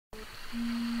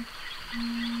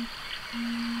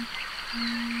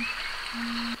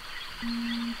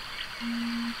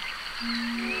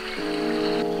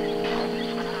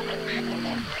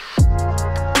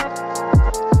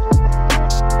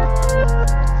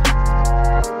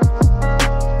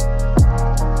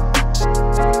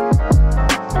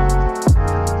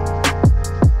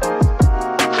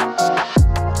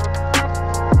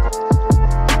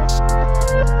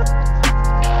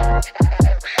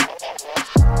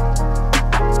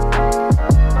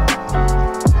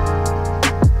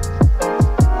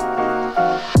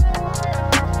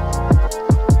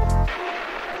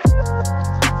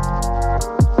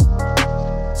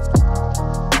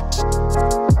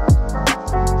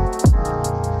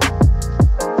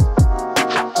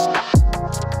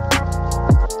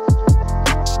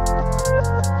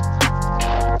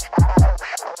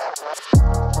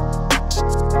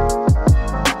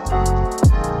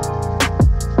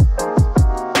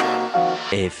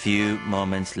A few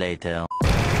moments later.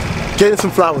 Getting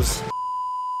some flowers.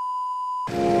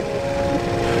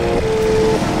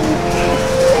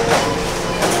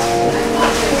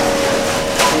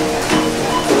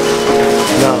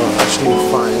 No, actually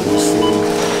fine. Let's see.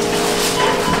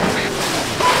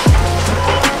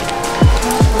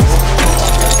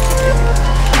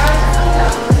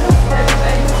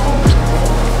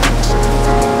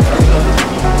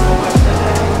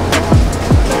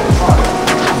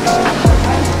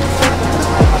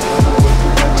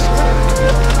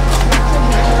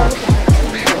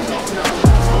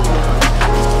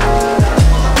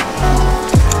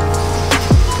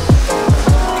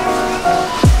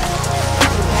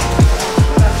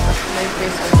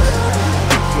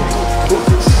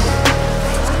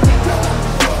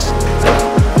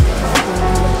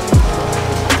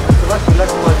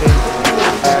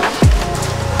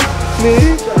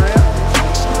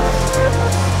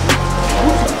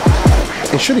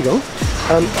 And should he go?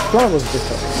 Flowers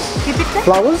bitter. Bitter?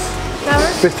 Flowers?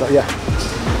 Flowers? Bitter, yeah.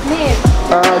 Nee.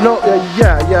 No,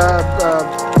 yeah,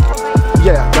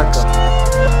 danke.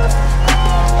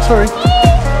 Sorry.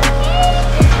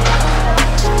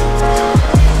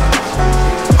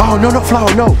 Oh, no, not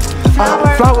flower, no.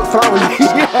 Flower,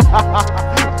 yeah.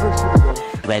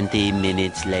 20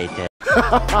 minutes later.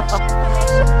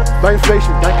 By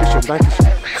inflation, dankeschön.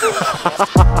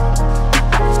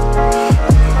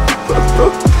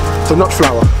 So not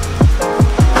flower.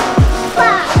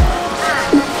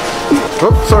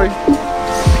 Oh, sorry.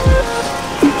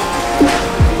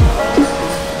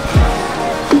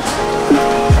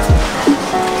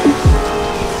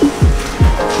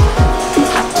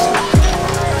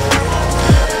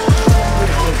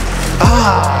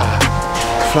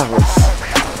 Flowers.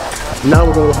 Now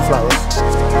we're going with flowers.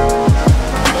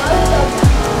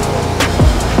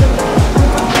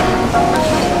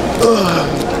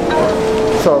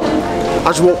 So I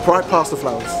just walked right past the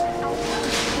flowers.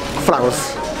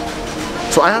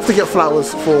 So I have to get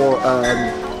flowers for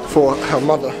her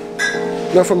mother.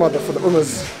 No, for mother, for the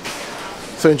ummas.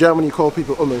 So in Germany you call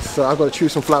people ummas. So I've got to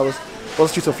choose some flowers.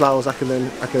 Once I choose some flowers, I can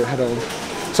head home.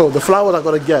 So the flowers I've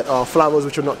got to get are flowers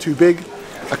which are not too big.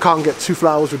 I can't get two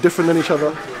flowers which are different than each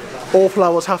other. All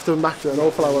flowers have to match and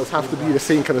all flowers have to be the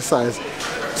same kind of size.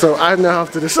 So I now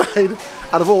have to decide,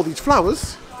 out of all these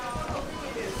flowers,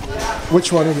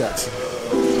 which one to get.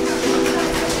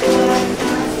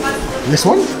 This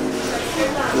one?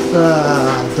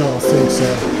 I don't think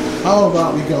so. How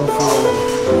about we go for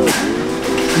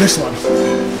this one?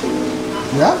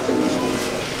 Yeah?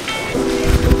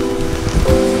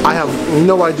 I have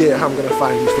no idea how I'm going to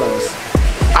find these flowers.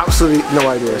 Absolutely no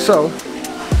idea. So,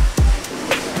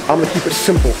 I'm going to keep it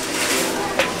simple.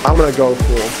 I'm going to go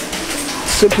for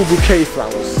simple bouquet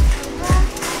flowers.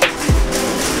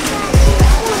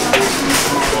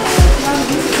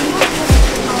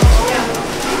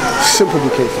 Simple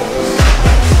bouquet flowers.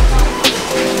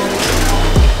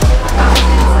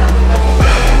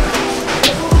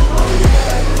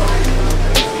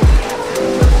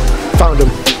 Found them.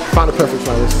 Found the perfect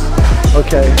flowers.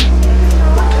 Okay.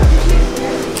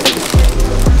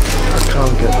 I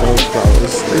can't get those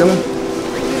flowers. Are you gonna?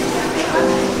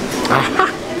 Aha!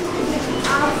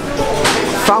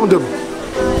 Found them.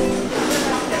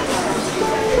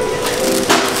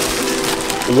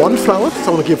 One flower, so I'm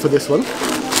gonna give for this one.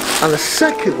 And the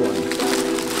second one,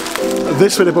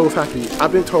 this way they're both happy.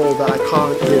 I've been told that I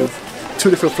can't give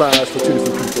two different flowers for two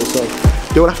different people, so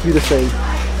they will have to be the same.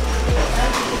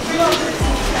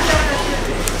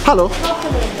 Hello?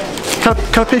 Can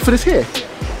I pay for this here?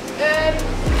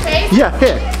 Yeah,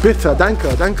 here. Bitte,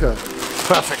 danke, danke.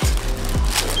 Perfect.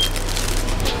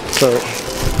 So,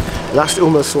 that's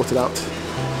almost sorted out.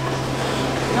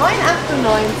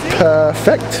 9,98.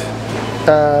 Perfekt.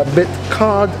 Mit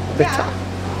Card bitter.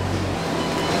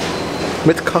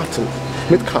 Mit Karten.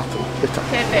 Mit Karten bitter.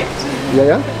 Perfect.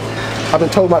 Yeah. I've been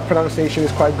told my pronunciation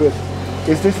is quite good.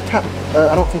 Is this tap?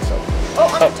 I don't think so. Oh,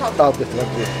 on the top. Oh, bitter. That's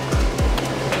good.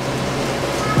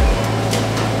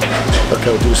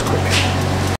 Okay, we'll do this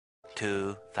quick.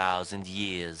 2,000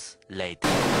 years later.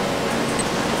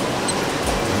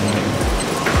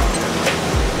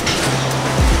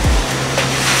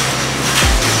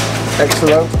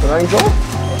 Excellent. An angel.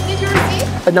 Did you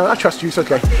receive? No, I trust you. It's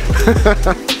okay.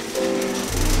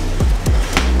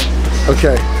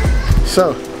 Okay.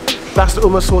 So, that's the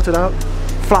Umma sorted out.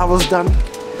 Flowers done.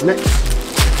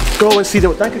 Next, go and see the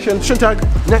Dankeschön, Schöntag.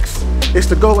 Next is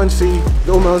to go and see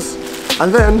the Ummas,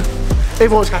 and then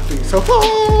everyone's happy. So,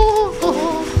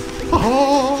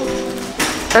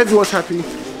 everyone's happy.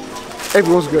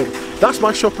 Everyone's good. That's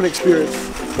my shopping experience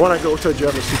when I go to a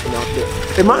German supermarket.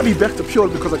 It might be better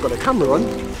purely because I've got a camera on,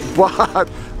 but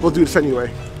we'll do this anyway.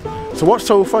 So what's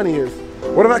so funny is,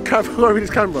 whenever I have this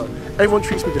camera, everyone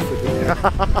treats me differently.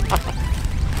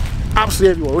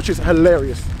 Absolutely everyone, which is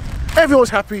hilarious. Everyone's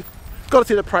happy. Gotta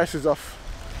take the prices off,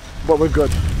 but we're good.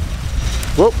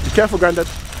 Well, be careful, Grandad.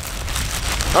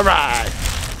 All right.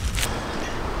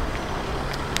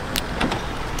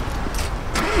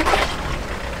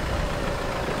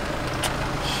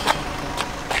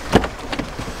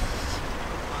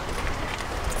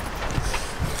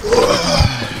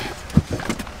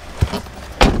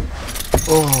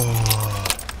 Oh.